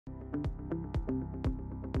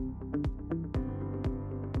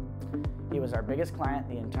was our biggest client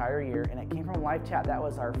the entire year, and it came from live chat. That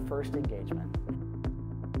was our first engagement.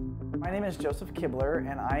 My name is Joseph Kibler,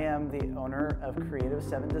 and I am the owner of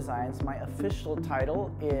Creative7Designs. My official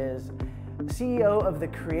title is CEO of the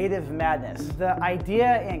Creative Madness. The idea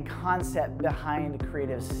and concept behind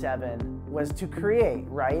Creative7 was to create,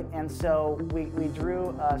 right? And so we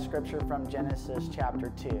drew a scripture from Genesis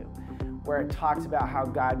chapter 2, where it talks about how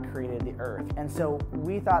God created the earth. And so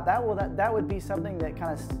we thought that would be something that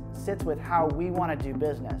kind of sits with how we want to do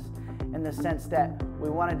business, in the sense that we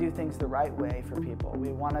want to do things the right way for people. We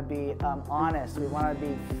want to be honest. We want to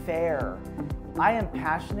be fair. I am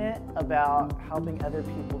passionate about helping other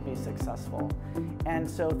people be successful. And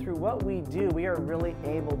so through what we do, we are really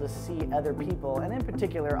able to see other people, and in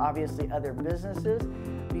particular, obviously, other businesses,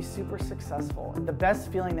 be super successful. The best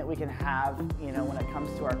feeling that we can have, when it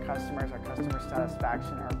comes to our customers, our customer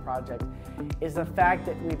satisfaction, our project, is the fact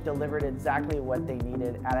that we've delivered exactly what they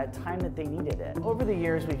needed at a time that they needed it. Over the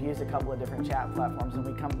years, we've used a couple of different chat platforms,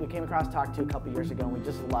 and we came across tawk.to a couple years ago, and we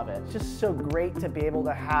just love it. It's just so great to be able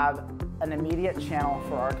to have an immediate channel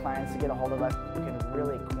for our clients to get a hold of us who can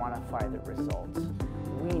really quantify the results.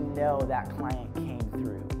 We know that client came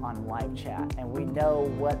through on live chat, and we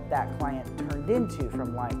know what that client turned into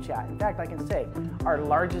from live chat. In fact, I can say our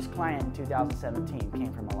largest client in 2017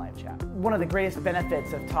 came from a live chat. One of the greatest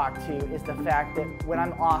benefits of tawk.to is the fact that when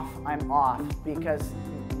I'm off, because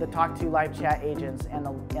the tawk.to live chat agents and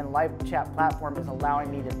the live chat platform is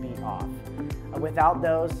allowing me to be off. Without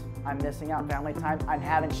those, I'm missing out family time. I'm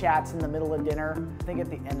having chats in the middle of dinner. I think at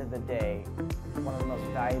the end of the day, one of the most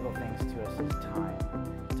valuable things to us is time.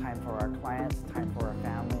 Time for our clients, time for our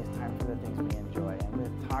families, time for the things we enjoy. And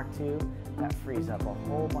with tawk.to, that frees up a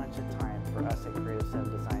whole bunch of time for us at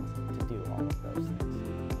Creative7Designs to do all of those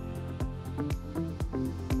things.